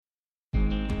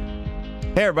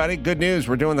Hey, everybody. Good news.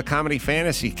 We're doing the Comedy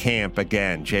Fantasy Camp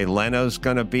again. Jay Leno's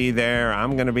going to be there.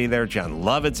 I'm going to be there. John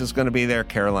Lovitz is going to be there.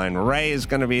 Caroline Ray is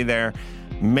going to be there.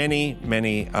 Many,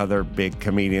 many other big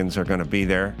comedians are going to be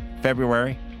there.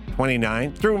 February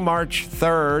 29th through March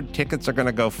 3rd. Tickets are going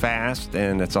to go fast,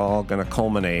 and it's all going to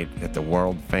culminate at the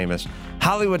world-famous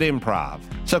Hollywood Improv.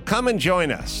 So come and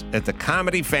join us at the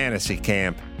Comedy Fantasy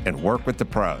Camp and work with the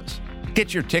pros.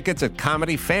 Get your tickets at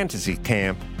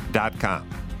comedyfantasycamp.com.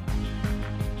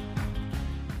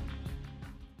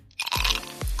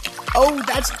 Oh,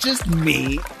 that's just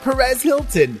me, Perez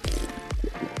Hilton.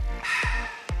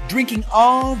 Drinking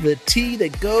all the tea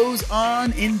that goes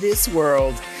on in this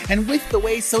world. And with the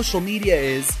way social media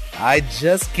is, I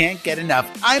just can't get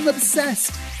enough. I'm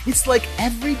obsessed. It's like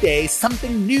every day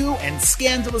something new and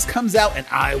scandalous comes out and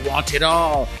I want it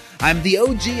all. I'm the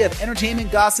OG of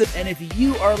entertainment gossip, and if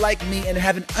you are like me and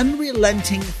have an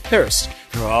unrelenting thirst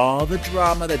for all the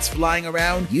drama that's flying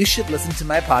around, you should listen to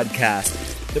my podcast,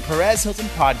 The Perez Hilton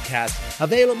Podcast,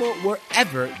 available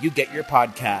wherever you get your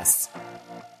podcasts.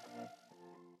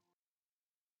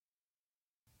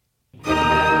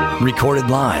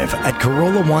 Recorded live at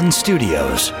Carolla One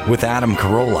Studios with Adam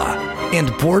Carolla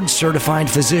and board-certified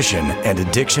physician and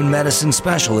addiction medicine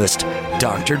specialist,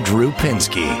 Dr. Drew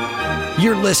Pinsky.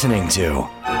 You're listening to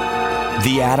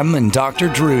The Adam and Dr.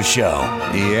 Drew Show.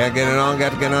 Yeah, get it on.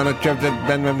 Got to get on a trip.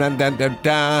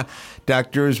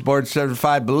 Doctor's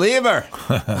board-certified believer.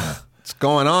 What's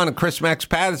going on? Chris Max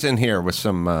Patterson here with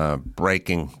some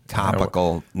breaking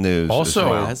topical news.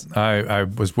 Also, I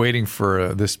was waiting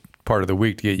for this part of the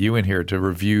week to get you in here to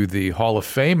review the Hall of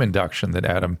Fame induction that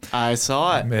Adam I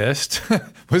saw it. Missed.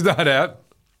 Was not at.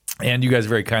 And you guys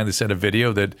very kindly sent a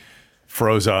video that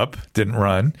froze up, didn't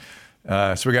run.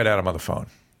 So we got Adam on the phone.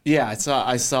 Yeah, I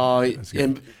saw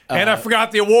him. And I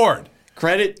forgot the award.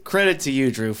 Credit to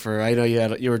you, Drew, for I know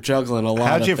you were juggling a lot.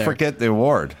 How'd you up there. forget the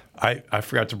award? I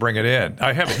forgot to bring it in.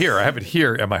 I have it here. I have it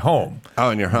here at my home.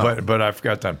 Oh, in your home. But I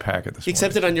forgot to unpack it this He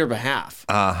accepted on your behalf.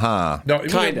 Uh-huh. No, we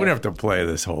don't have to play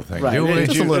this whole thing. Right. Do we?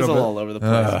 Just a little bit. All over the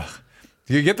place.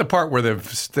 You get the part where the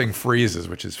thing freezes,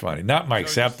 which is funny. Not my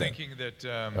accepting. Thinking that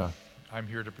I'm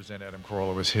here to present Adam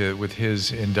Carolla with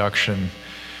his induction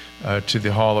to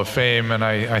the Hall of Fame, and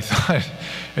I thought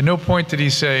at no point did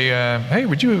he say, "Hey,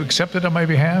 would you accept it on my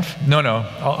behalf?" No,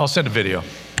 I'll send a video.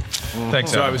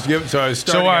 Thanks. So I was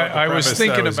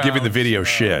thinking about giving the video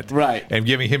shit, right, and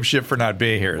giving him shit for not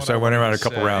being here. So I went around a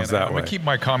couple rounds that way. I'm going to keep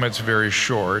my comments very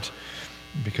short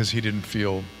because he didn't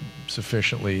feel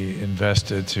sufficiently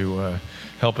invested to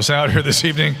help us out here this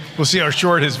evening. We'll see how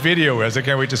short his video is. I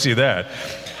can't wait to see that.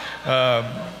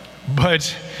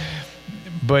 But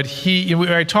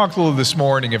I talked a little this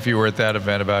morning, if you were at that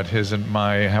event, about his and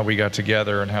my, how we got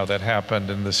together and how that happened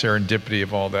and the serendipity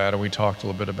of all that. And we talked a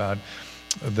little bit about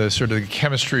the sort of the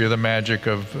chemistry or the magic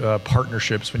of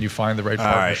partnerships when you find the right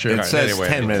partnership. It says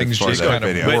 10 minutes things for just the kind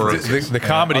video. of work. The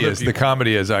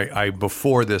comedy is I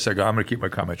before this I go, I'm going to keep my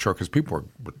comment short because people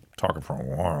were talking for a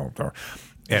while.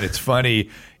 And it's funny,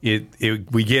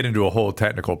 we get into a whole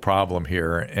technical problem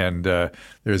here, and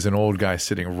there's an old guy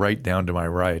sitting right down to my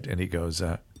right, and he goes,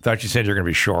 thought you said you're going to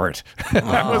be short.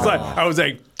 I was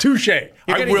like, touche. I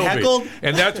will heckled? be.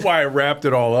 And that's why I wrapped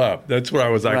it all up. That's what I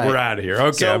was like, Right. We're out of here.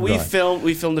 Okay, So I'm we done.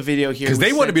 filmed the video here Because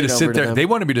they wanted me to sit there. them. They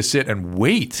wanted me to sit and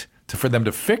wait for them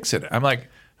to fix it. I'm like,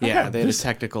 Yeah, they had a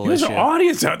technical there's issue. an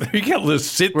audience out there. You can't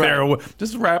just sit there.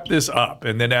 Just wrap this up.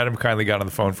 And then Adam kindly got on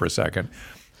the phone for a second.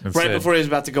 And Right said, before he was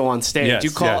about to go on stage. Yes, You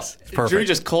call yes, perfect. Drew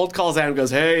just cold calls Adam and goes,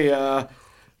 "Hey,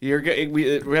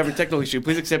 we're having a technical issue.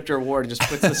 Please accept your award." And just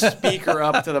puts the speaker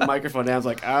up to the microphone. Adam's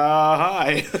like,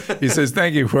 hi. He says,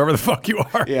 thank you, whoever the fuck you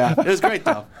are. Yeah, it was great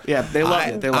though. Yeah, they loved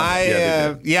it. They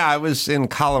loved it. I was in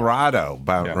Colorado,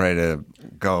 about ready to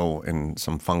go in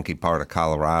some funky part of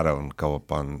Colorado and go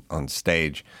up on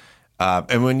stage.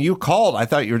 And when you called, I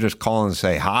thought you were just calling to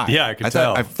say hi. Yeah, I could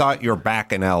tell. I thought you were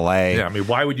back in L.A. Yeah, I mean,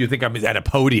 why would you think I'm at a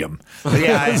podium?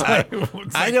 Yeah,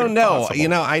 I don't know. Impossible. You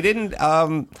know, I didn't.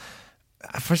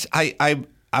 First, I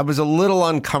was a little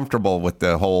uncomfortable with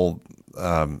the whole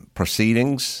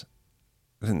proceedings.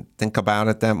 I didn't think about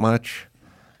it that much.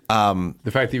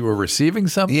 The fact that you were receiving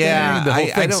something, Yeah, the whole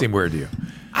I thing don't- seemed weird to you.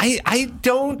 I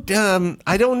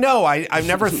don't know. I've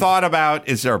never thought about,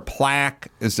 is there a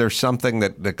plaque? Is there something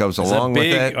that goes along with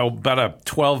it? About a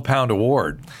 12-pound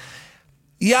award.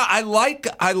 Yeah, I like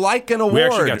an award. We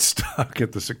actually got stuck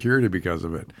at the security because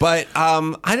of it. But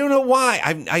I don't know why.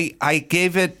 I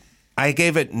gave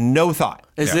it no thought.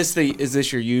 Is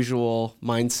this your usual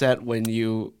mindset when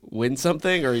you win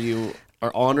something or you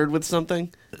are honored with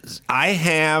something? I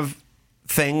have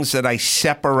things that I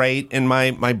separate in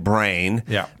my brain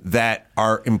Yeah. that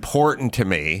are important to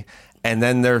me. And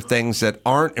then there are things that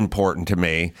aren't important to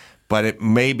me, but it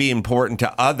may be important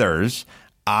to others.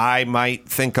 I might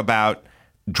think about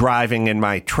driving in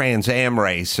my Trans Am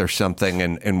race or something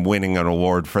and winning an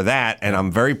award for that. And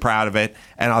I'm very proud of it.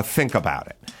 And I'll think about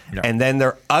it. Yeah. And then there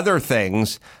are other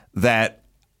things that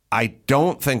I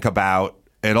don't think about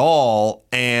at all.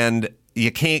 And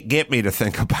you can't get me to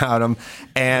think about them.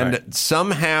 And Right.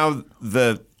 somehow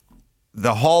the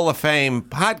Hall of Fame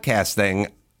podcast thing,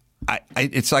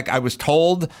 it's like I was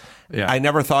told. Yeah. I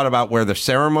never thought about where the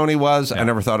ceremony was. Yeah. I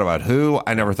never thought about who.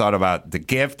 I never thought about the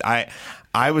gift.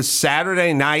 I was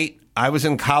Saturday night. I was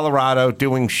in Colorado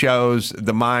doing shows.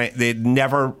 It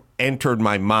never entered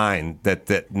my mind that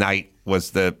that night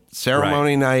was the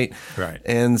ceremony night. Right.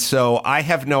 And so I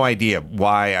have no idea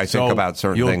why I So think about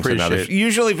certain you'll things and others. appreciate-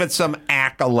 Usually, if it's some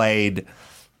accolade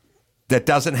that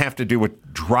doesn't have to do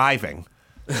with driving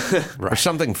or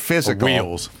something physical,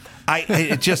 wheels.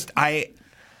 I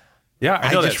Yeah,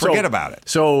 I know just that. forget about it.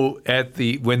 So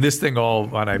when this thing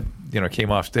when I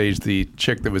came off stage, the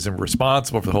chick that was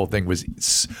responsible for the whole thing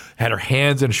had her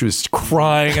hands and she was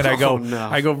crying, and I go,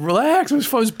 relax.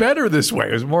 It was better this way.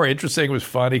 It was more interesting. It was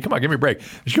funny. Come on, give me a break. And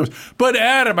she goes, but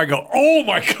Adam. I go, oh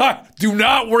my God, do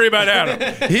not worry about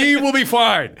Adam. He will be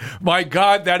fine. My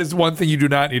God, that is one thing you do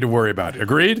not need to worry about.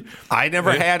 Agreed? I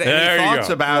never had There any you thoughts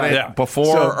go. about it Yeah. before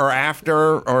So- or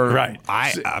after, or Right.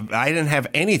 I didn't have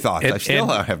any thoughts. I still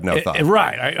have no thoughts.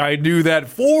 Right. I knew that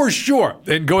for sure.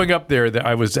 And going up there,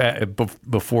 I was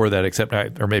before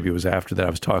that, or maybe it was after that, I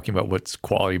was talking about what's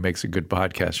quality makes a good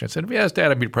podcast. And I said, if you asked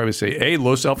Adam, he'd probably say, A,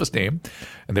 low self-esteem.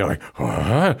 And they're like,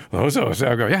 low self-esteem.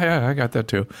 I go, yeah, I got that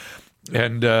too.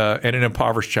 And an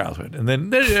impoverished childhood. And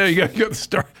then you got the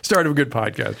start of a good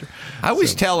podcaster. I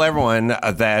always tell everyone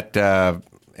that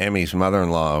Emmy's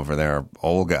mother-in-law over there,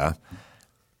 Olga,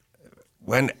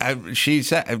 when she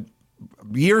said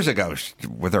years ago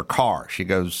with her car, she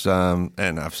goes, and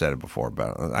I've said it before,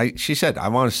 but she said, I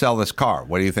want to sell this car.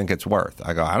 What do you think it's worth?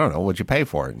 I go, I don't know. What'd you pay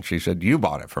for it? And she said, you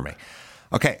bought it for me.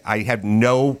 Okay. I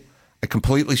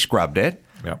completely scrubbed it.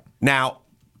 Yeah. Now,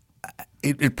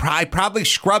 I probably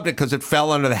scrubbed it because it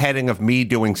fell under the heading of me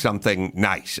doing something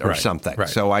nice or something. Right.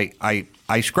 So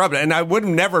I scrubbed it, and I would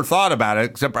have never thought about it,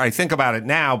 except I think about it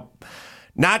now,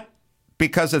 not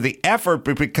because of the effort,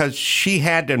 but because she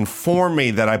had to inform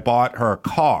me that I bought her a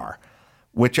car,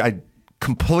 which I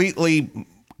completely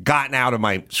gotten out of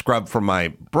my scrub from my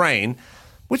brain,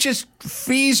 which is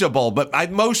feasible,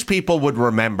 but most people would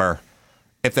remember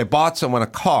if they bought someone a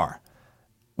car.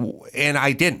 And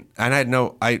I didn't.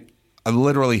 And I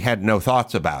literally had no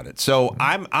thoughts about it. So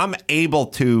I'm able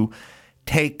to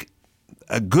take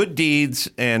good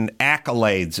deeds and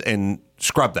accolades and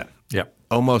scrub them. Yep.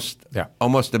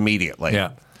 Almost immediately.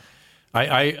 Yeah.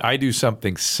 I do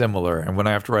something similar, and when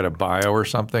I have to write a bio or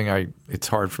something, it's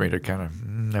hard for me to kind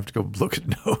of have to go look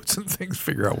at notes and things,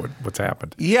 figure out what's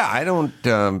happened. Yeah, I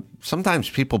don't. Sometimes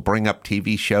people bring up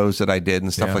TV shows that I did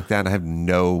and stuff Yeah. like that. I have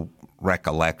no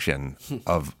recollection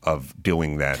of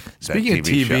doing that. Speaking that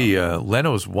TV of TV, show.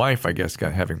 Leno's wife, I guess,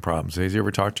 got having problems. Has he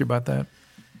ever talked to you about that?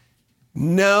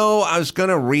 No, I was going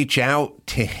to reach out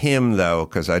to him though,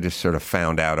 because I just sort of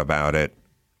found out about it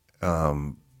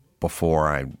before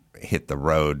I hit the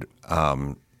road.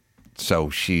 So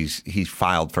he's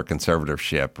filed for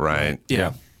conservatorship, right?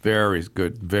 Yeah. Very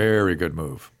good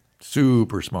move.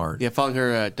 Super smart. Yeah, following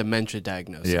her dementia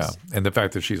diagnosis. Yeah, and the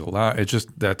fact that she's alive,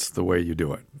 that's the way you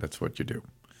do it. That's what you do.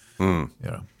 You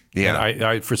know. Yeah. And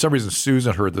I for some reason,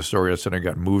 Susan heard the story. I said I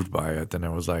got moved by it. Then I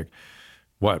was like,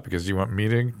 "What? Because you want me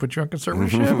to put you on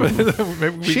conservatorship?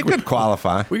 Maybe She could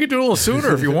qualify. We could do it a little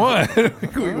sooner if you want. We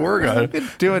can work on it.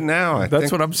 Do it now. I That's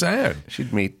think what I'm saying.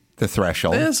 she'd meet the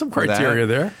threshold. There's some for that. criteria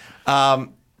there.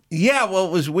 Yeah, well,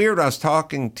 it was weird. I was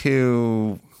talking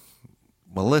to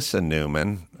Melissa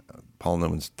Newman, Paul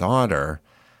Newman's daughter,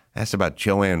 asked about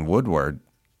Joanne Woodward,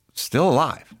 still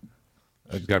alive.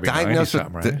 She's got to be Diagnosed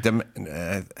 90-something, right?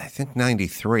 with, I think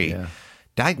 93. Yeah.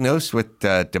 Diagnosed with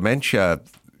dementia,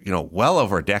 well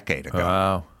over a decade ago.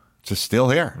 Wow. Just still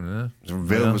here.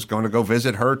 I was going to go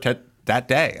visit her that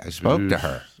day. I spoke to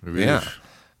her. Yeah,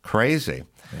 crazy.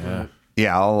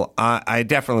 Yeah, I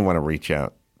definitely want to reach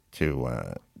out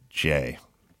to Jay,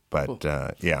 but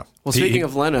yeah. Well, speaking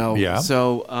of Leno, yeah.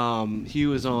 so he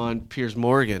was on Piers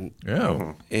Morgan,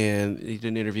 Yeah. and he did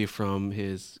an interview from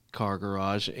his car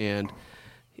garage, and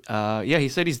he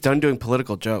said he's done doing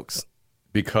political jokes.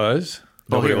 Because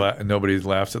nobody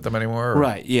laughs at them anymore? Or?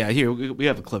 Right? Yeah. Here we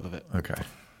have a clip of it. Okay.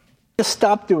 just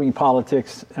stopped doing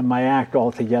politics and my act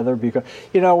altogether because,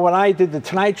 when I did the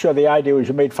Tonight Show, the idea was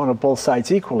you made fun of both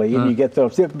sides equally, and you get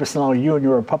those, Miss Leno, you and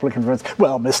your Republican friends,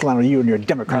 well, Miss Leno, you and your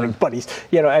Democratic buddies,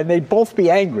 and they'd both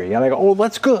be angry. And I go, oh,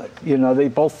 that's good. They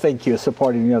both think you're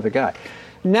supporting the other guy.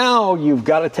 Now you've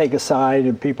got to take a side,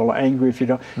 and people are angry if you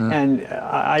don't. And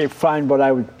I find what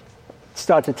I would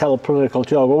start to tell a political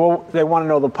joke. Well, they want to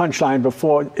know the punchline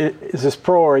before, is this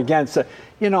pro or against it?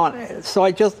 So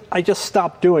I just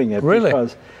stopped doing it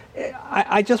because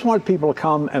I just want people to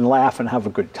come and laugh and have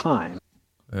a good time.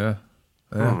 Yeah.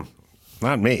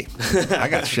 Not me. I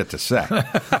got shit to say.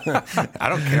 I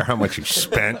don't care how much you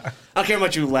spent. I don't care how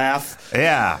much you laugh.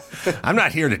 Yeah. I'm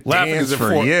not here to dance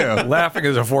for you. Laughing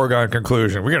is a foregone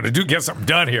conclusion. We got to get something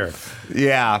done here.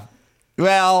 Yeah.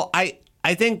 Well, I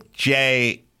think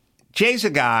Jay's a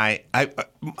guy.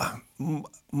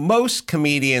 Most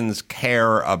comedians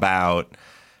care about.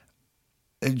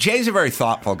 Jay's a very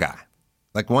thoughtful guy.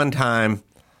 Like one time,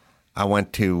 I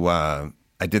went to. I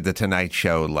did the Tonight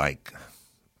Show like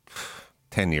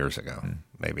 10 years ago,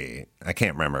 maybe. I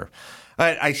can't remember.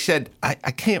 I said I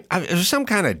can't. It was some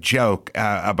kind of joke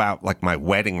about like my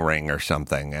wedding ring or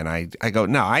something, and I go,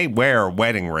 no, I wear a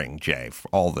wedding ring, Jay,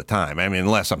 all the time. I mean,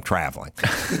 unless I'm traveling.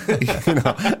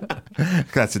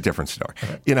 That's a different story.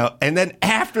 And then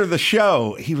after the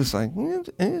show, he was like,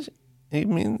 I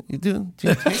mean, do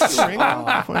you take the ring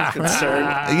off?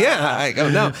 Concerned. Yeah, I go,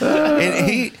 no.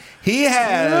 And he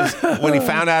has, when he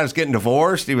found out I was getting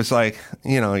divorced, he was like,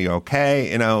 you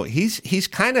okay? He's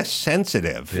kind of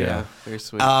sensitive. Yeah, very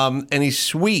sweet. And he's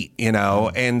sweet,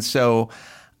 and so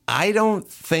I don't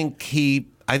think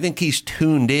I think he's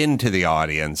tuned into the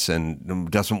audience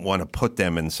and doesn't want to put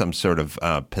them in some sort of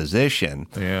position.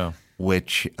 Yeah.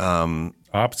 Which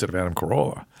opposite of Adam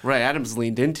Carolla. Right, Adam's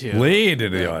leaned into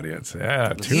the audience.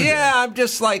 Yeah, I'm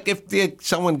just like, if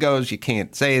someone goes, you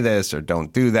can't say this or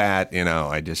don't do that,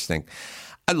 I just think,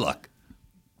 look,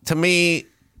 to me,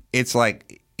 it's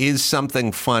like, is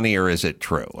something funny or is it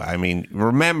true? I mean,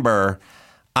 remember,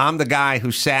 I'm the guy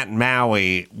who sat in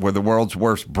Maui with the world's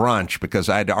worst brunch because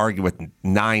I had to argue with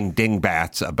 9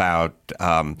 dingbats about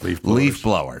leaf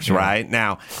blowers, right?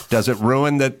 Now, does it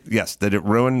ruin yes, did it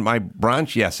ruin my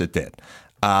brunch? Yes, it did.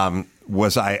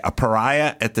 Was I a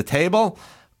pariah at the table?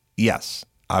 Yes,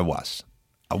 I was.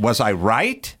 Was I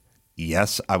right?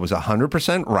 Yes, I was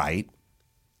 100% right.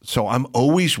 So I'm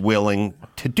always willing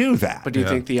to do that. But do you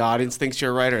think the audience thinks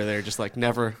you're right, or they're just like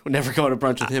never go to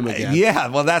brunch with him again? Yeah,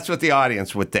 well, that's what the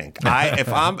audience would think.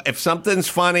 If something's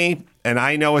funny and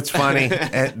I know it's funny,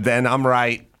 then I'm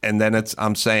right, and then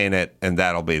I'm saying it, and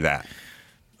that'll be that.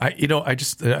 I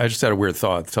just had a weird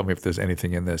thought. Tell me if there's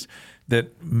anything in this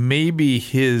that maybe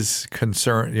his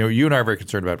concern. You and I are very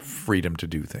concerned about freedom to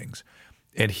do things.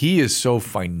 And he is so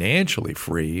financially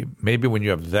free. Maybe when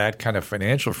you have that kind of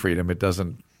financial freedom,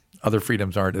 other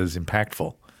freedoms aren't as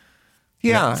impactful.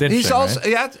 Yeah, he's also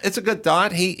right? it's a good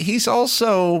thought. He's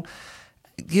also,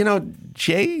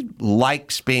 Jay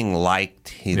likes being liked.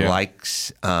 He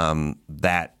likes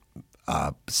that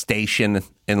station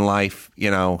in life.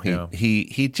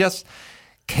 He just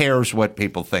cares what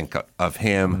people think of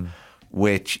him,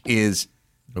 which is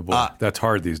that's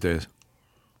hard these days.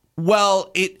 Well,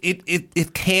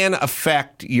 it can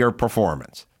affect your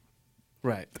performance.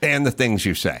 Right. And the things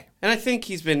you say. And I think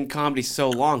he's been in comedy so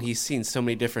long, he's seen so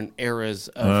many different eras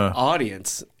of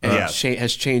audience and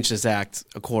has changed his act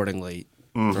accordingly.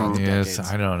 throughout the decades.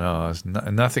 I don't know. It's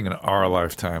nothing in our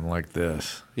lifetime like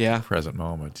this. Yeah. Present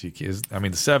moment. The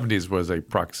 70s was a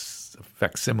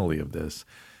facsimile of this.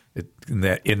 In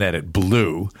that it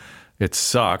blew. It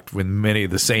sucked when many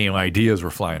of the same ideas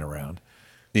were flying around.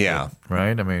 Yeah.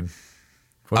 Right? I mean,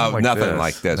 nothing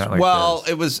like this. It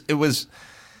was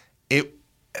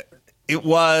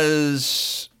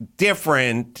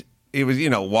different. It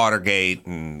was, Watergate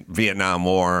and Vietnam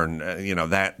War and,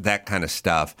 that kind of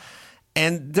stuff.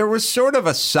 And there was sort of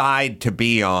a side to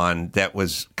be on that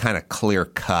was kind of clear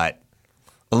cut,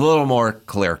 a little more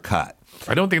clear cut.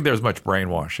 I don't think there's much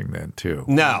brainwashing then, too.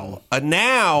 No.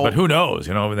 Now. But who knows?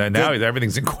 Now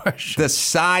everything's in question. The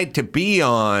side to be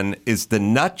on is the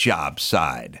nut job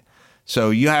side. So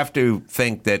you have to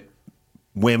think that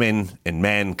women and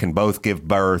men can both give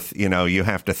birth. You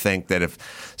have to think that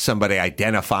if somebody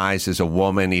identifies as a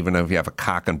woman, even if you have a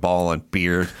cock and ball and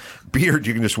beard, beard,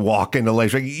 you can just walk into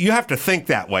Laser. You have to think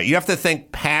that way. You have to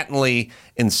think patently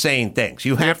insane things.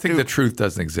 You have to think the truth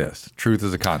doesn't exist. Truth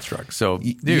is a construct. So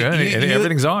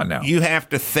everything's on now. You have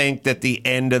to think that the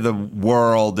end of the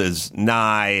world is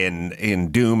nigh and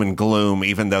in doom and gloom,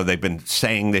 even though they've been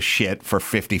saying this shit for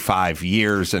 55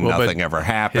 years and nothing ever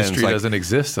happens. History doesn't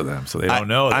exist to them, so they don't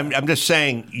know. I'm just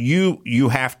saying you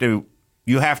have to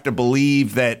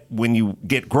believe that when you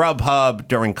get Grubhub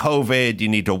during COVID, you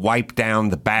need to wipe down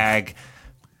the bag.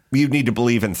 You need to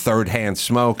believe in third-hand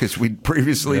smoke, as we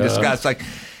previously discussed. Like,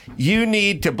 you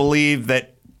need to believe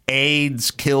that AIDS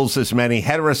kills as many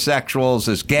heterosexuals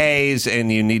as gays,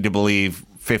 and you need to believe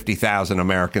 50,000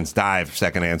 Americans die of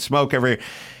secondhand smoke every year.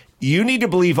 You need to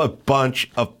believe a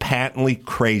bunch of patently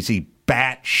crazy,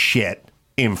 batshit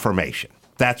information.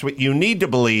 That's what you need to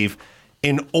believe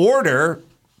in order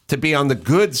to be on the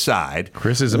good side.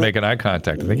 Chris isn't making eye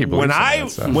contact. I think he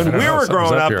believes when we were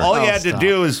growing up, all you had to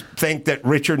do is think that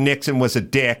Richard Nixon was a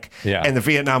dick and the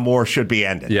Vietnam War should be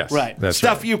ended. Yes, right. That's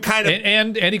stuff right. You kind of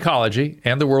and ecology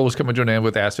and the world was coming to an end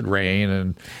with acid rain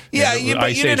and but you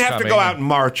didn't have to go out and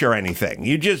march or anything.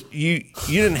 You just you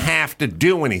didn't have to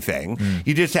do anything.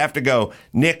 You just have to go.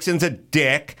 Nixon's a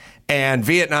dick. And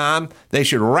Vietnam, they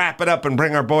should wrap it up and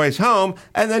bring our boys home,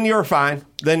 and then you're fine.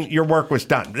 Then your work was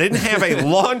done. They didn't have a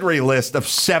laundry list of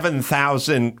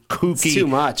 7,000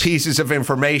 kooky pieces of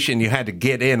information you had to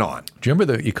get in on. Do you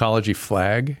remember the ecology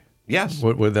flag? Yes.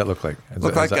 What did that look like?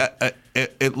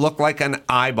 It looked like an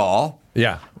eyeball.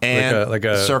 Yeah, and like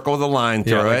a circle with a line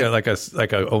through it,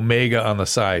 like a omega on the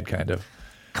side, kind of.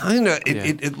 Kind of.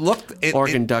 It looked...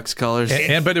 Oregon Ducks colors.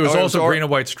 But it was also green and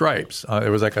white stripes. It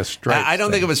was like a stripe. I don't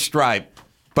think it was stripe,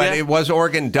 but it was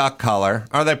Oregon duck color.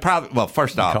 Are they probably... Well,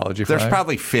 first off, there's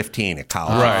probably 15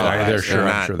 ecology flags.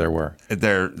 I'm sure there were.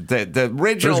 The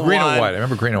original green one and white. I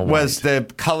remember green and white. Was the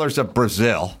colors of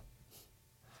Brazil.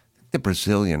 The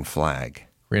Brazilian flag.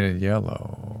 Green and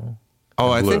yellow.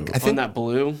 Oh, I think... On that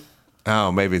blue?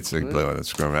 Oh, maybe it's the blue that's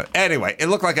screwing up. Anyway, it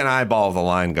looked like an eyeball with a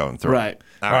line going through. Right.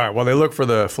 All right. Well, they look for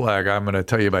the flag. I'm going to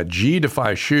tell you about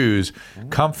G-Defy shoes.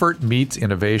 Comfort meets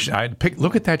innovation.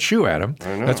 Look at that shoe, Adam.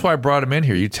 That's why I brought him in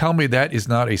here. You tell me that is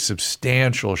not a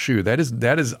substantial shoe. That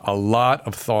is a lot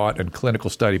of thought and clinical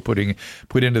study put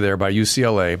into there by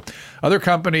UCLA. Other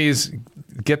companies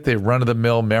get the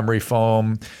run-of-the-mill memory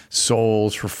foam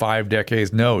soles for 5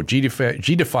 decades. No,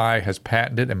 G-Defy has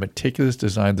patented and meticulous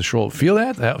designed the sole. Feel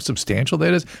that? How substantial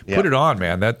that is? Yep. Put it on,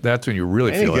 man. That's when you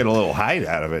really feel it. You get a little height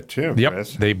out of it, too, Yep.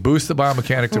 Chris. They boost the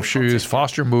biomechanics of shoes,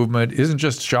 foster movement, isn't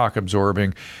just shock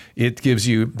absorbing. It gives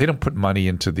you, they don't put money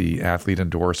into the athlete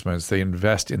endorsements. They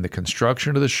invest in the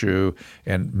construction of the shoe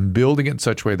and building it in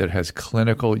such a way that it has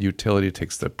clinical utility. It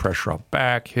takes the pressure off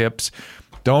back, hips.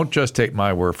 Don't just take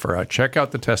my word for it. Check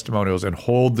out the testimonials and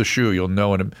hold the shoe. You'll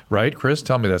know it. Right, Chris?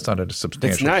 Tell me that's not a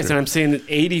substantial It's nice, shoe. and I'm seeing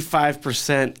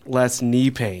 85% less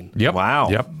knee pain. Yep. Wow.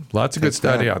 Yep. Lots of good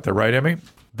study out there. Right, Emmy?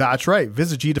 That's right.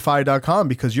 Visit gdefy.com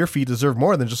because your feet deserve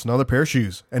more than just another pair of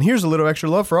shoes. And here's a little extra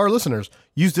love for our listeners.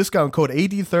 Use discount code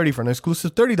AD30 for an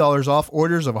exclusive $30 off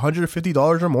orders of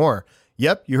 $150 or more.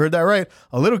 Yep, you heard that right.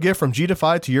 A little gift from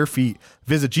G-Defy to your feet.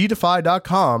 Visit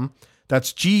gdefy.com.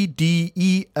 That's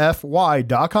GDEFY.com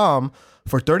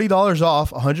for $30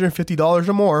 off $150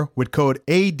 or more with code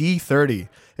AD30.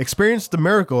 Experience the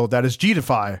miracle that is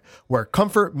G-Defy, where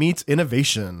comfort meets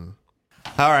innovation.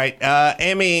 All right,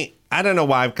 Amy, I don't know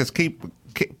why, because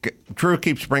Drew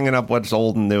keeps bringing up what's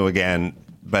old and new again,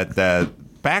 but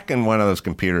back in one of those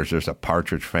computers, there's a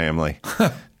Partridge Family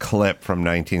clip from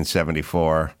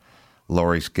 1974.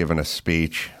 Lori's given a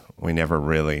speech. We never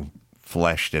really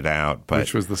fleshed it out.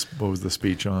 But what was the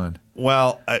speech on?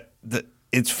 Well,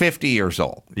 it's 50 years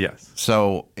old. Yes.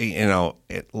 So,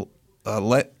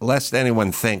 lest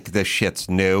anyone think this shit's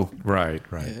new. Right.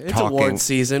 It's award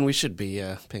season. We should be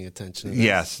paying attention to this.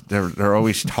 Yes, they're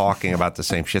always talking about the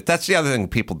same shit. That's the other thing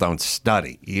people don't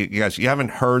study. You guys, you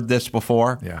haven't heard this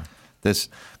before? Yeah. This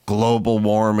global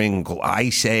warming,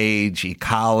 ice age,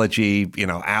 ecology,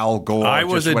 Al Gore, I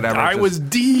was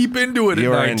deep into it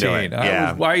at 19.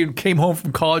 I came home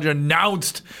from college and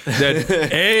announced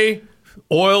that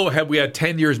we had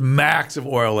 10 years max of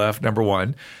oil left, number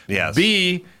one. Yes.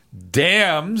 B,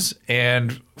 dams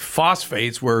and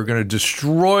phosphates were going to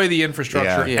destroy the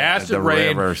infrastructure. Yeah. Acid The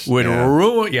rain rivers, would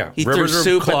ruin. Yeah, he threw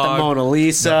soup at the Mona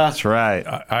Lisa. That's right.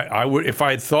 I would, if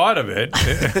I had thought of it.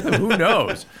 Who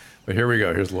knows? But here we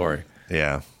go. Here's Lori.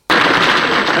 Yeah.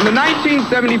 And the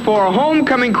 1974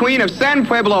 homecoming queen of San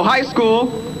Pueblo High School,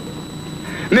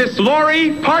 Miss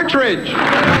Lori Partridge.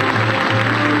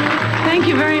 Thank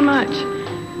you very much.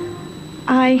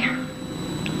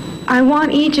 I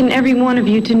want each and every one of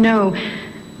you to know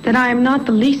that I am not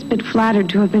the least bit flattered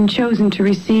to have been chosen to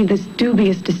receive this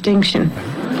dubious distinction.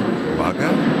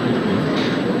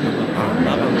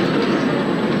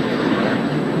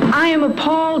 I am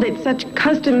appalled at such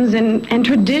customs and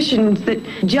traditions that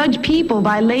judge people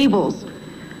by labels.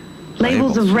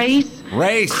 Labels of race,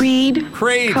 creed,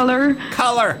 color,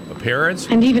 appearance,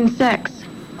 and even sex.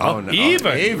 Oh, no.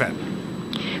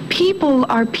 Even. People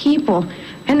are people,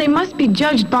 and they must be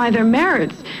judged by their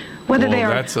merits, whether they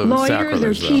are lawyers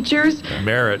or teachers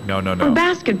merit, no. or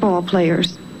basketball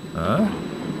players. Huh?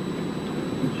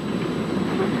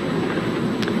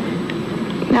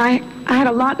 Now, I had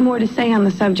a lot more to say on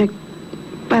the subject,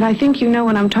 but I think you know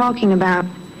what I'm talking about.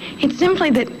 It's simply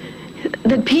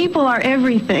that people are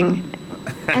everything,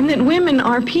 and that women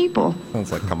are people.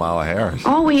 Sounds like Kamala Harris.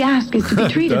 All we ask is to be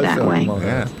treated that way.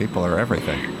 Yeah, people are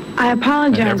everything. I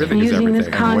apologize for using this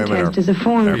contest as a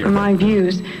forum for my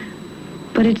views,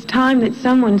 but it's time that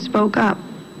someone spoke up.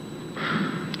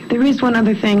 There is one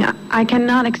other thing. I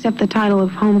cannot accept the title of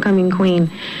Homecoming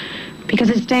Queen because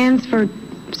it stands for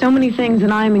so many things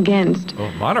that I am against.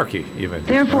 Oh, monarchy, even.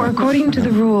 Therefore, according to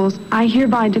the rules, I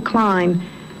hereby decline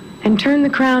and turn the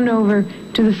crown over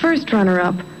to the first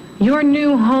runner-up, your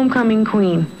new Homecoming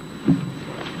Queen.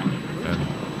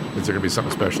 Is there going to be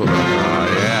something special about that?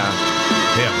 Yeah.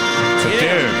 Him. It's a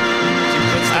dude.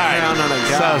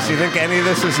 So you think any of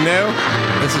this is new?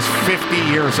 This is 50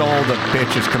 years old. A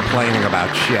bitch is complaining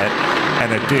about shit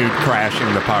and a dude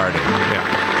crashing the party.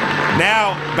 Yeah.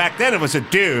 Now, back then it was a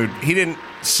dude. He didn't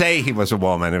say he was a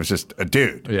woman. It was just a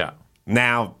dude. Yeah.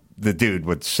 Now the dude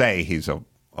would say he's a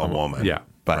woman. Yeah.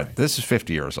 But this is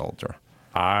 50 years older.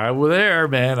 I was there,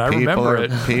 man. I remember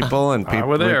it. People and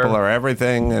people are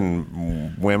everything,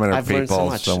 and women are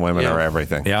people, so women are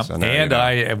everything. Yeah, so and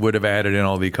I would have added in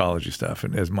all the ecology stuff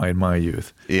in my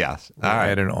youth. Yes, I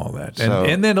added in all that,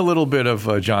 and then a little bit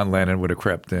of John Lennon would have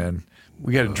crept in.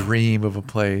 We got a dream of a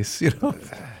place, you know.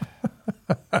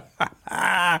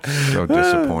 So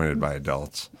disappointed by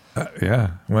adults.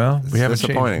 Yeah, well, we haven't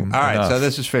disappointing. changed All right, enough. so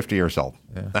this is 50 years old.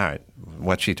 Yeah. All right,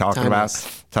 what's she talking Timeless.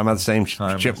 about? Talking about the same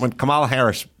shit. When Kamala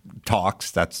Harris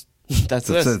talks, that's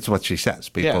what she says.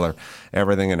 People are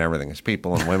everything, and everything is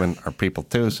people, and women are people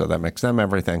too. So that makes them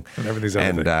everything. And everything's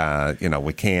everything. And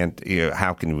we can't.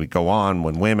 How can we go on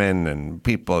when women and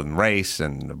people and race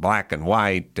and black and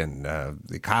white and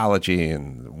ecology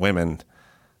and women?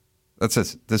 This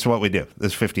is what we do.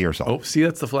 This is 50 years old. Oh, see,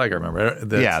 that's the flag I remember.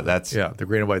 That's the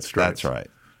green and white stripes. That's right.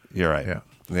 You're right.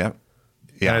 Yeah.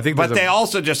 Yeah, I think but they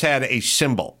also just had a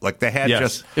symbol. Like they had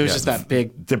just that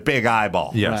big, the big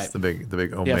eyeball. Yes, right. the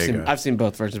big omega. Yeah, I've seen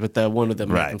both versions, but the one with the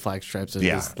American flag stripes. Is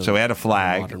the, so we had a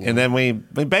flag, and then we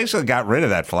basically got rid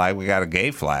of that flag. We got a gay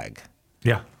flag.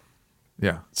 Yeah.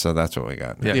 So that's what we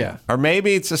got. Yeah. Or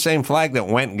maybe it's the same flag that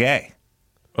went gay.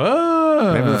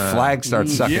 Oh, maybe the flag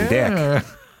starts sucking dick.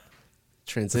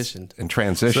 Transitioned. In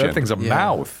transition. So that thing's a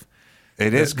mouth.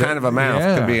 It is kind of a mouth.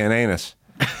 Yeah. Could be an anus.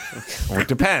 Well, it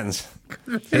depends.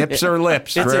 Hips or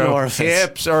lips, It's Drew? an orifice.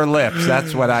 Hips or lips.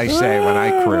 That's what I say when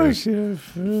I cruise.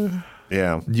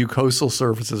 Yeah. Mucosal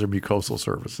surfaces or mucosal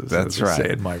surfaces. That's as I say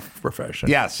right. in my profession.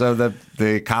 Yeah, so the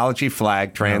ecology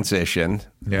flag transitioned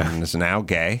Yeah. and is now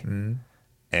gay.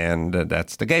 And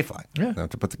that's the gay flag. Yeah. We have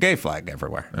to put the gay flag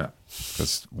everywhere. Yeah.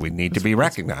 Because we need to be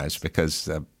recognized because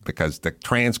the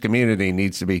trans community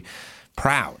needs to be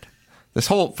proud.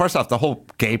 First off, the whole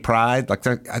gay pride,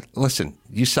 listen,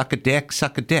 you suck a dick.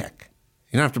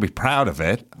 You don't have to be proud of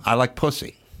it. I like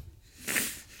pussy.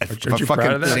 Aren't you fucking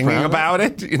proud of that? singing about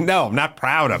it? No, I'm not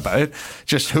proud of it.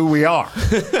 Just who we are.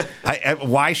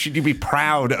 Why should you be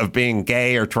proud of being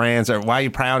gay or trans? Or why are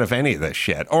you proud of any of this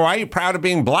shit? Or why are you proud of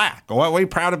being black? Or why are you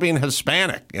proud of being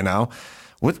Hispanic? You know,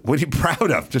 what are you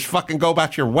proud of? Just fucking go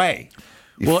about your way.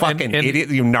 You fucking idiot.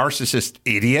 You narcissist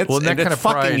idiots. Well, that and kind it's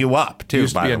of pride fucking you up too.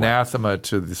 Used to by be the way. anathema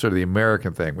to the sort of the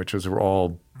American thing, which was we're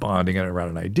all bonding around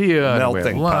an idea and a way of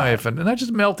Melting life, pot. and not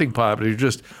just melting pot, but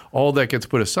just all that gets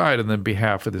put aside in the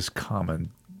behalf of this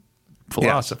common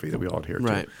philosophy that we all adhere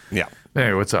Right. to. Yeah.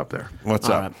 Anyway, what's up there? What's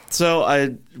All up? right.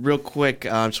 So, real quick,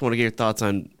 I just want to get your thoughts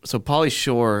on. So, Pauly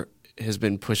Shore has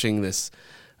been pushing this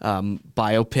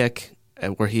biopic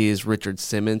where he is Richard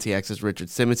Simmons. He acts as Richard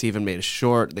Simmons. He even made a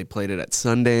short. They played it at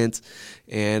Sundance,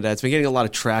 and it's been getting a lot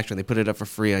of traction. They put it up for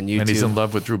free on YouTube. And he's in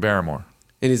love with Drew Barrymore.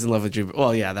 And he's in love with Drew.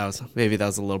 Well, yeah, that was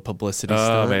a little publicity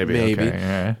stunt. Maybe.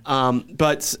 Okay.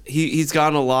 But he's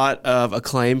gotten a lot of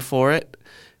acclaim for it.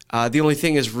 The only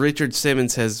thing is, Richard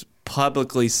Simmons has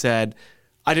publicly said,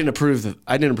 "I didn't approve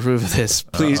of this.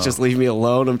 Please just leave me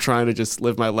alone. I'm trying to just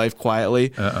live my life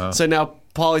quietly." So now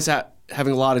Pauly's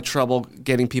having a lot of trouble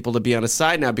getting people to be on his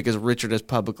side now because Richard has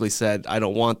publicly said, I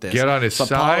don't want this. Get on his but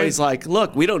side? Paulie's like,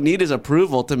 look, we don't need his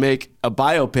approval to make a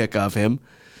biopic of him.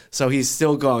 So he's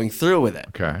still going through with it.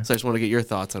 Okay. So I just want to get your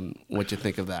thoughts on what you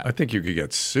think of that. I think you could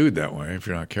get sued that way if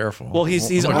you're not careful. Well, he's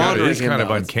oh my God, honoring it is him, kind of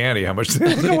though. uncanny how much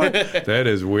that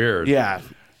is weird. Yeah.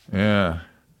 Yeah.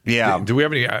 Yeah. Do we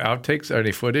have any outtakes?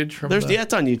 Any footage from There's that? Yeah,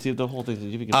 it's on YouTube. The whole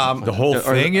thing. The whole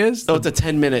thing is? Oh, it's a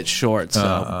 10-minute short.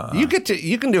 So you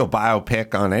can do a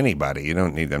biopic on anybody. You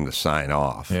don't need them to sign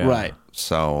off. Yeah. right.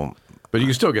 So, But you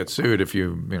can still get sued if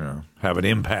you have an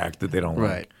impact that they don't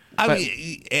Right.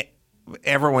 like.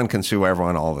 everyone can sue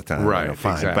everyone all the time. Right,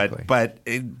 Fine. exactly. But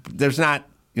there's not,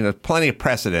 plenty of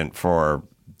precedent for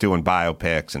doing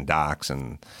biopics and docs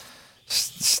and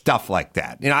stuff like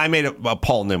that. I made a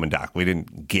Paul Newman doc. We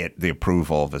didn't get the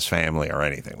approval of his family or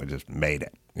anything. We just made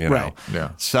it. Right.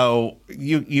 Yeah. So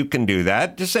you can do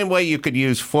that. The same way you could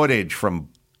use footage from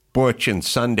Butch and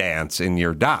Sundance in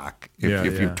your doc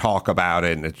if you talk about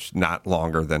it and it's not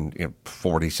longer than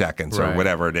 40 seconds or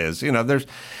whatever it is. There's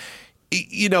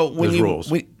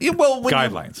rules.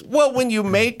 Guidelines. When you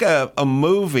make a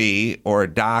movie or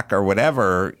a doc or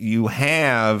whatever, you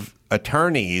have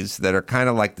attorneys that are kind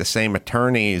of like the same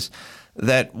attorneys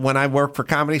that when I worked for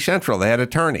Comedy Central, they had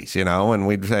attorneys, and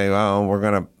we'd say, oh, we're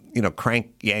going to,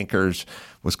 Crank Yankers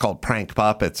was called Prank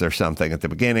Puppets or something at the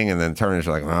beginning, and then attorneys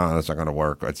are like, oh, that's not going to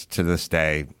work. It's to this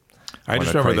day I one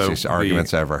just of the remember craziest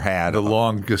arguments I ever had. The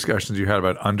long discussions you had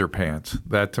about underpants.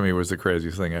 That to me was the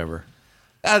craziest thing ever.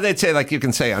 They'd say you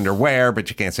can say underwear, but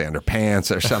you can't say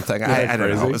underpants or something. I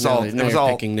don't know. It was all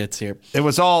picking nits here. It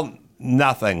was all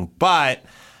nothing. But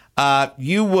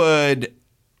you would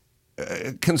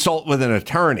consult with an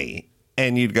attorney,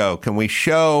 and you'd go, "Can we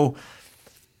show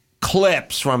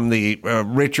clips from the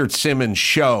Richard Simmons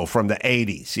show from the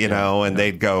 80s?" And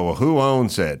they'd go, well, "Who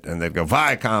owns it?" And they'd go,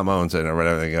 "Viacom owns it," or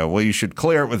whatever. They go, "Well, you should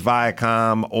clear it with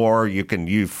Viacom, or you can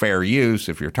use fair use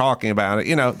if you're talking about it."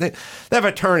 They have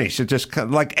attorneys that just,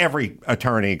 like every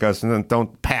attorney goes,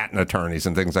 don't patent attorneys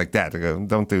and things like that. They go,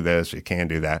 "Don't do this, you can't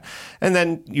do that." And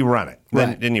then you run it.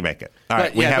 Then you make it. All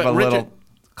right, we have a little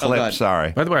clip.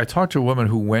 Sorry. By the way, I talked to a woman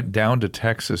who went down to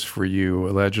Texas for you,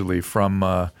 allegedly, from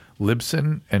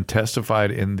Libsyn, and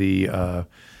testified in the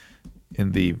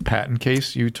patent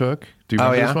case you took. Do you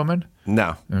remember this woman?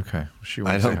 No. Okay.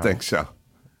 I don't think so.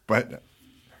 But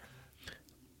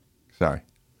sorry.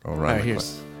 All right.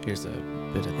 Here's a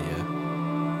bit of the.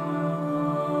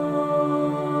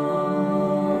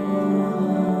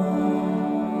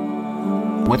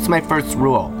 What's my first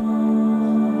rule?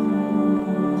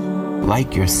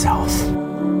 Like yourself.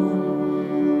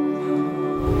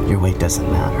 Your weight doesn't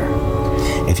matter.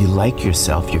 If you like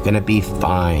yourself, you're gonna be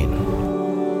fine.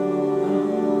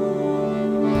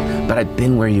 But I've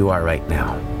been where you are right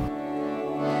now.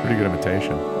 Pretty good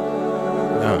imitation.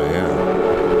 Oh,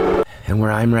 yeah. And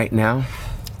where I'm right now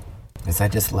is I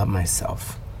just love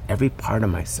myself. Every part of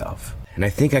myself. And I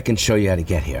think I can show you how to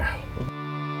get here.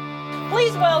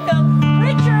 Please welcome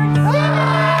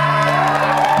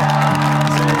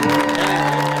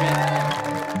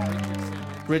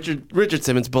Richard. Richard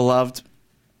Simmons, beloved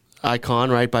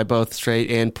icon, right, by both straight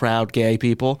and proud gay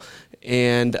people.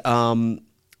 And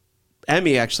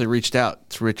Emmy actually reached out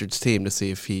to Richard's team to see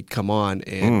if he'd come on,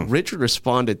 and Richard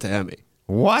responded to Emmy.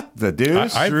 What the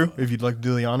deuce? Drew, if you'd like to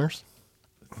do the honors.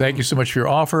 Thank you so much for your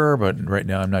offer, but right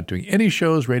now I'm not doing any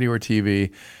shows, radio or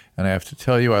TV. And I have to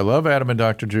tell you, I love Adam and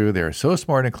Dr. Drew. They are so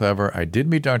smart and clever. I did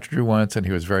meet Dr. Drew once, and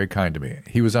he was very kind to me.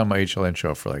 He was on my HLN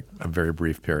show for like a very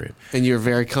brief period. And you're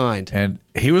very kind. And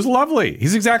he was lovely.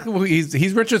 He's exactly who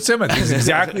he's Richard Simmons. He's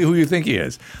exactly who you think he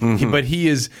is. But he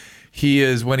is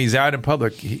when he's out in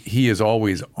public, he is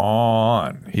always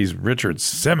on. He's Richard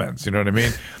Simmons. You know what I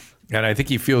mean? And I think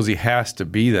he feels he has to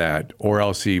be that, or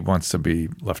else he wants to be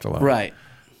left alone. Right.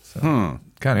 So, kind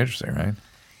of interesting, right?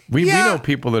 We know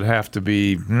people that have to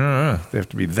be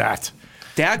that.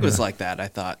 Dag was like that, I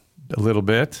thought. A little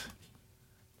bit.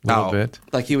 Bit.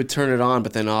 Like he would turn it on,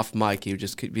 but then off mic, he would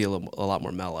just be a lot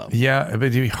more mellow. Yeah, but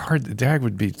it'd be hard. Dag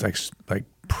would be like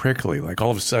prickly. Like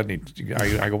all of a sudden,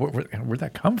 I go, where'd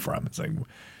that come from? It's like,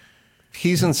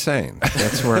 he's insane.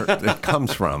 That's where it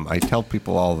comes from. I tell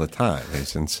people all the time,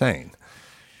 he's insane.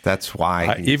 That's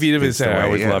why. If he didn't say, I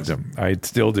always loved him. I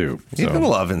still do. You can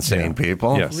love insane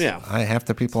people. Yes. Yeah. Half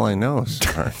the people I know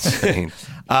are insane.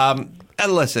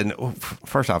 And listen,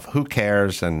 first off, who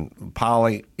cares? And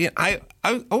Pauly, I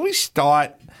always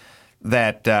thought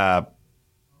that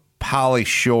Pauly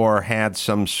Shore had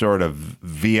some sort of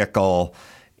vehicle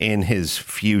in his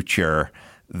future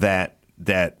that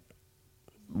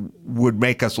would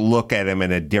make us look at him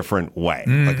in a different way,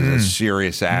 like as a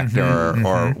serious actor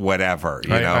or whatever. You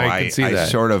know, I can see that. I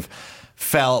sort of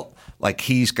felt like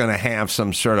he's going to have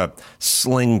some sort of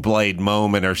Sling Blade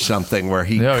moment or something where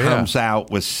he comes out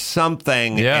with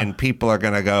something and people are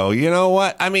going to go, you know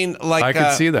what? I mean, like I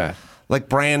can see that. Like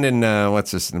Brandon,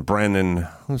 what's this? Brandon,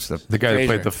 who's the guy that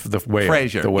played the whale?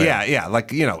 Fraser. The whale. Yeah, like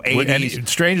 80s. And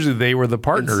strangely, they were the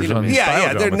partners on the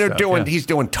they're doing. He's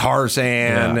doing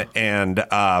Tarzan and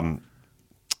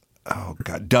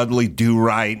Dudley Do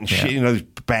Right and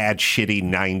shit, bad, shitty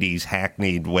 '90s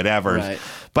hackneyed whatevers.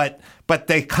 Right. But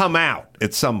they come out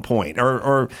at some point,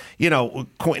 or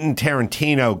Quentin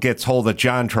Tarantino gets hold of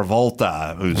John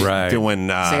Travolta, who's doing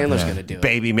Sandler's going to do it.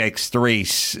 Baby Makes Three,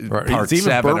 part it's even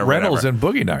 7 Burt or Reynolds whatever.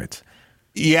 in Boogie Nights.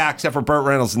 Yeah, except for Burt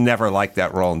Reynolds never liked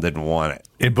that role and didn't want it.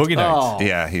 In Boogie Nights?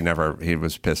 Yeah, he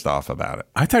was pissed off about it.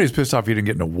 I thought he was pissed off he didn't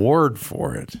get an award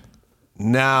for it.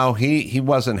 No, he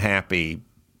wasn't happy.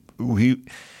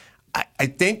 I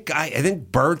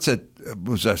think Burt's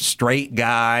was a straight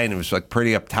guy and it was like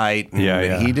pretty uptight.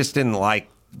 And he just didn't like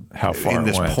how far in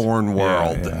this porn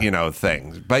world,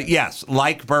 things. But yes,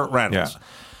 like Burt Reynolds.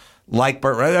 Like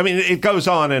Burt Reynolds. I mean, it goes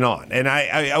on. And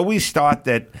I always thought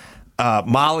that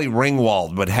Molly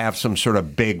Ringwald would have some sort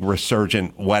of big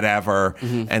resurgent whatever,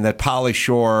 and that Pauly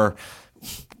Shore,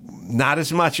 not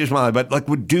as much as Molly, but like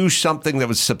would do something that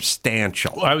was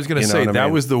substantial. Well, I was going to say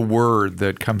that was the word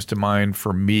that comes to mind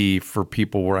for me for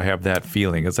people where I have that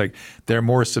feeling. It's like they're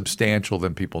more substantial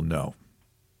than people know.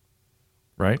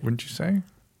 Right? Wouldn't you say?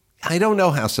 I don't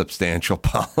know how substantial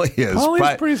Pauly is.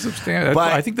 Pauly's pretty substantial.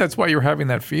 But I think that's why you're having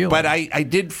that feeling. But I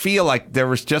did feel like there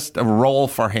was just a role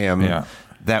for him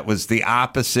that was the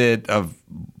opposite of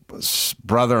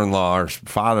brother-in-law or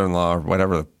father-in-law or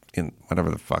whatever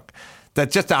the fuck.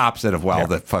 That's just the opposite of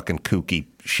the fucking kooky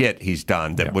shit he's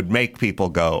done that would make people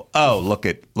go, oh, look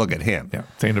at him. Yeah,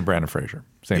 same to Brandon Fraser.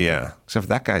 Same thing. Except for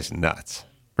that guy's nuts.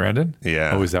 Brandon?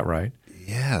 Yeah. Oh, is that right?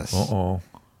 Yes. Uh-oh.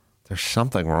 There's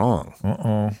something wrong.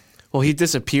 Uh-oh. Well, he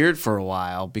disappeared for a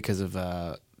while because of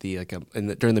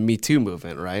during the Me Too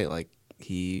movement, right? Like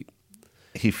he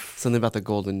something about the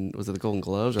Golden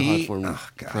Globes or Hawthorne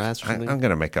Press or something? I'm going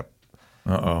to make up.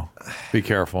 Uh-oh. Be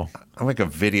careful. I'll make a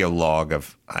video log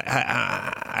of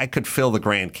I could fill the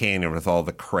Grand Canyon with all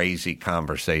the crazy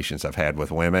conversations I've had with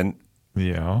women.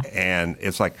 Yeah. And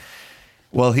it's like,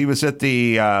 well, he was at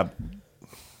the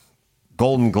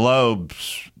Golden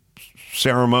Globes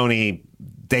ceremony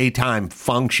daytime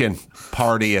function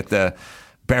party at the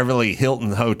Beverly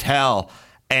Hilton Hotel,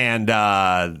 and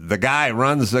the guy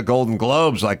runs the Golden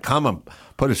Globes like, come and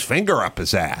put his finger up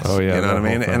his ass. Oh, yeah, you know what I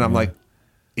mean? thing, And I'm like,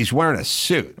 he's wearing a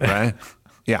suit, right?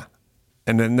 Yeah.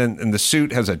 And then the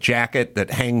suit has a jacket that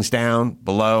hangs down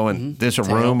below, and there's a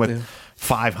room with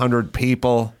 500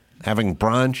 people having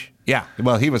brunch. Yeah.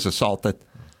 Well, he was assaulted.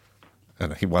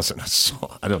 And he wasn't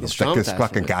assaulted. I don't think this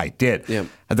fucking guy did. Yep.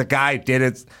 And the guy did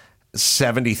it,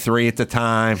 73 at the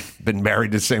time, been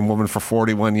married to the same woman for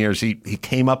 41 years. He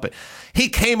came up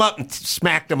and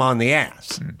smacked him on the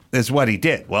ass, is what he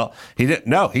did. Well, he didn't.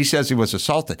 No, he says he was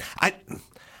assaulted.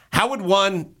 How would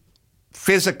one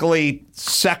physically,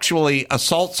 sexually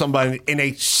assault somebody in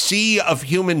a sea of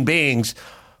human beings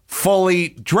fully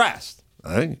dressed?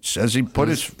 He says he put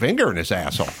his finger in his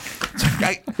asshole.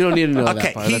 You don't need to know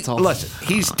that part. That's all. Listen,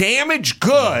 he's damaged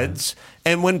goods,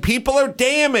 and when people are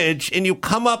damaged and you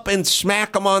come up and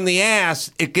smack them on the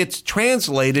ass, it gets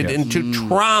translated into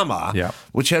trauma,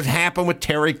 which has happened with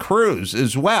Terry Crews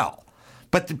as well.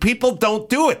 But the people don't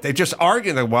do it. They just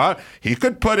argue that, well, he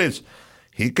could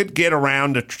get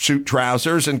around the suit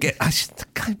trousers and get.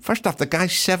 First off, the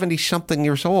guy's 70-something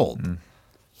years old.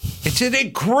 It's in a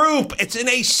group. It's in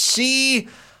a sea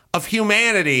of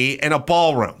humanity in a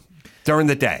ballroom during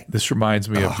the day. This reminds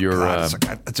me of your. It's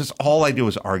just all I do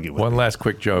is argue with. One last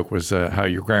quick joke was how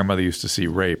your grandmother used to see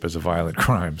rape as a violent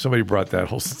crime. Somebody brought that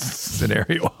whole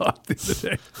scenario up the other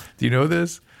day. Do you know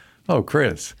this? Oh,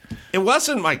 Chris. It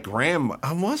wasn't my grandma. I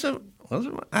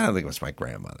don't think it was my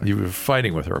grandmother. You were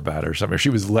fighting with her about it or something. She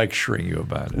was lecturing you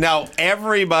about it. No,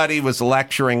 everybody was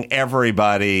lecturing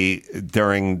everybody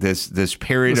during this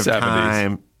period of 70s.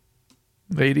 time.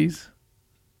 80s?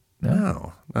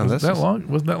 No. Wasn't that long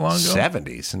ago?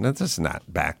 70s. And this is not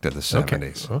back to the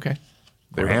 70s. Okay.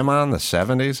 Grandma in the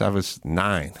 70s? I was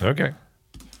 9. Okay.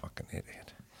 Fucking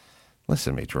idiot.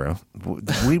 Listen to me, Drew.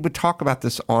 We would talk about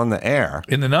this on the air.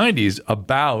 In the 90s,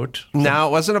 about... No,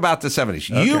 it wasn't about the 70s.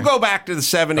 Okay. You go back to the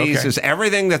 70s, is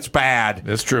everything that's bad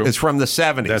that's true. Is from the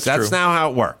 70s. That's true. now how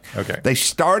it worked. Okay. They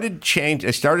started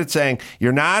saying,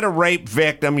 you're not a rape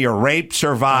victim, you're a rape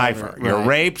survivor. Right. You're a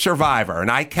rape survivor. And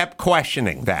I kept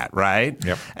questioning that, right?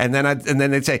 Yep. And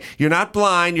then they'd say, you're not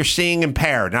blind, you're seeing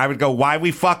impaired. And I would go, why are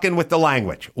we fucking with the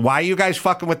language? Why are you guys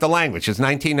fucking with the language? It's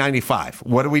 1995.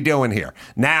 What are we doing here?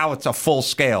 Now it's a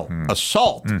full-scale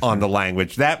assault on the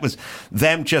language. That was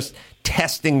them just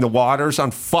testing the waters on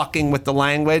fucking with the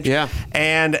language. Yeah.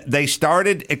 And they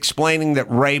started explaining that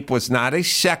rape was not a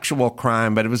sexual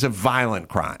crime, but it was a violent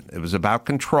crime. It was about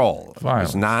control.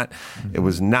 Violence. It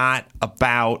was not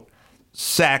about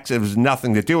sex. It was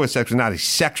nothing to do with sex. It was not a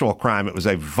sexual crime. It was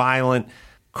a violent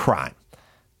crime.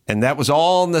 And that was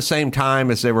all in the same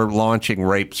time as they were launching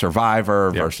Rape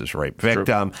Survivor versus Rape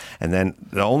Victim. And then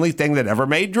the only thing that ever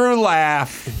made Drew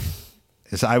laugh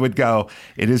is I would go,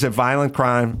 it is a violent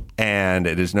crime, and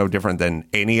it is no different than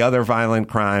any other violent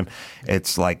crime.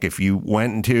 It's like if you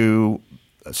went into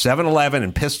 7-Eleven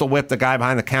and pistol whipped the guy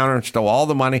behind the counter and stole all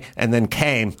the money and then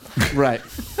came. Right.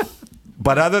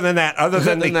 But other than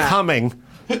the coming,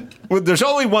 there's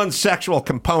only one sexual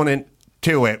component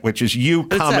to it, which is you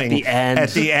coming at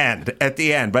the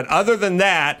end. But other than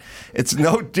that, it's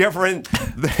no different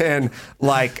than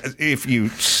like if you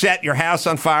set your house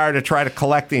on fire to try to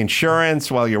collect the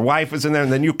insurance while your wife was in there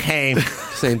and then you came.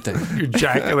 Same thing. You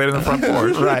ejaculated on the front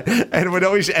porch. Right. And it would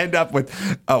always end up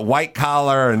with a white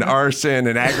collar and arson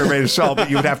and aggravated assault, but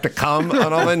you would have to come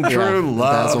on all in. Drew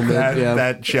loved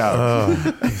that show.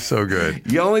 Oh, so good.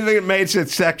 The only thing that makes it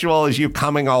sexual is you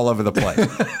coming all over the place.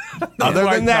 Other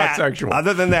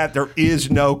than that, there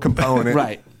is no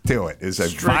component to it. It's a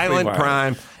violent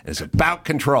crime. It's about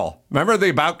control. Remember the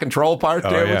about control part too,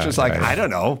 which is like, I don't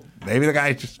know, maybe the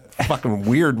guy just fucking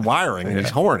weird wiring and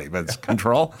he's horny, but it's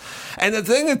control. And the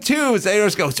thing too is they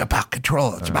always go, it's about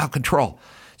control. It's about control.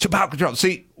 It's about control.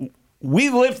 See, we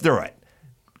lived through it.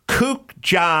 Kook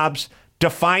jobs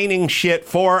defining shit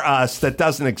for us that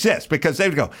doesn't exist because they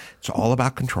would go, it's all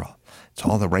about control. It's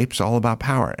all the rape's all about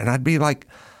power. And I'd be like,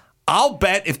 I'll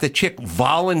bet if the chick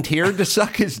volunteered to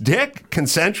suck his dick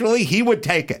consensually, he would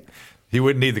take it. He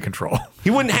wouldn't need the control. He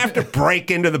wouldn't have to break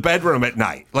into the bedroom at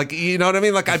night. Like, you know what I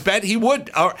mean? Like, I bet he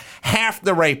would, or half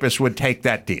the rapists would take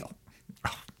that deal.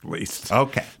 At least.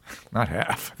 Okay. Not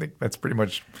half. I think that's pretty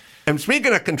much. And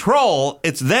speaking of control,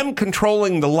 it's them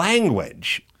controlling the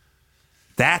language.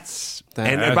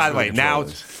 And by the way, now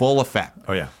it's full effect.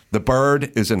 Oh, yeah. The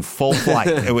bird is in full flight.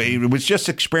 It was just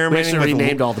experimenting with...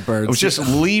 renamed all the birds. It was just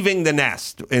leaving the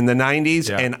nest in the 90s,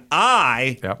 and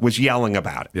I was yelling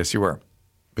about it. Yes, you were.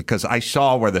 Because I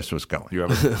saw where this was going. You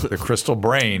have the crystal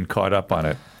brain caught up on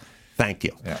it. Thank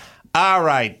you. Yeah. All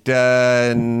right. Is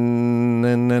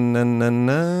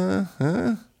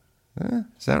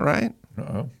that right?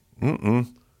 Uh-oh.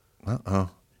 Uh-oh.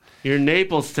 You're in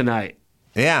Naples tonight.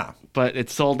 Yeah. But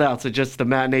it's sold out, so just the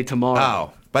matinee tomorrow.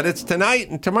 Oh, but it's tonight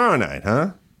and tomorrow night,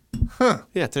 huh? Huh.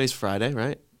 Yeah, today's Friday,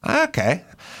 right? Okay.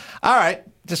 All right.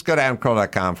 Just go to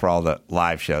AdamCarolla.com for all the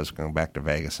live shows going back to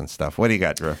Vegas and stuff. What do you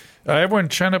got, Drew? Everyone,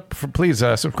 please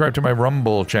subscribe to my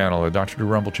Rumble channel, the Dr. Drew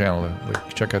Rumble channel.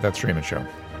 Check out that streaming show.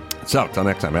 So, until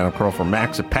next time, Adam Carolla for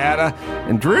Max Zapata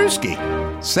and Drewski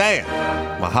saying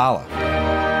mahalo.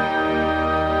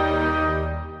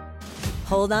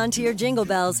 Hold on to your jingle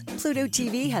bells. Pluto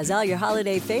TV has all your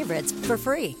holiday favorites for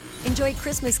free. Enjoy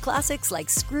Christmas classics like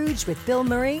Scrooge with Bill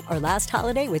Murray or Last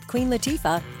Holiday with Queen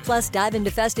Latifah. Plus, dive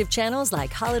into festive channels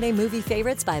like Holiday Movie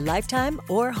Favorites by Lifetime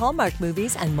or Hallmark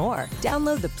Movies and more.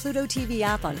 Download the Pluto TV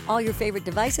app on all your favorite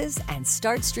devices and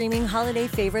start streaming holiday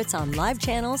favorites on live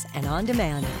channels and on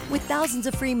demand. With thousands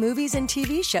of free movies and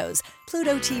TV shows,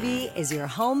 Pluto TV is your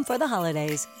home for the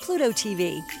holidays. Pluto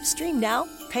TV. Stream now,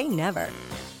 pay never.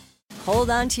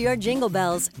 Hold on to your jingle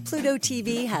bells. Pluto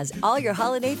TV has all your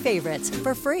holiday favorites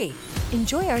for free.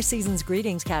 Enjoy our season's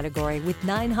greetings category with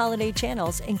 9 holiday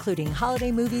channels, including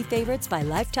Holiday Movie Favorites by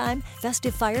Lifetime,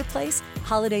 Festive Fireplace,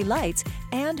 Holiday Lights,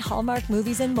 and Hallmark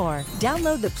Movies and more.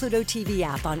 Download the Pluto TV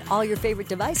app on all your favorite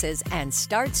devices and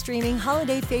start streaming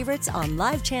holiday favorites on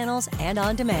live channels and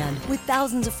on demand. With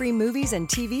thousands of free movies and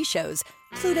TV shows,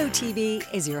 Pluto TV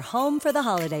is your home for the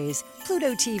holidays.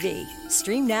 Pluto TV.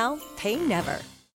 Stream now, pay never.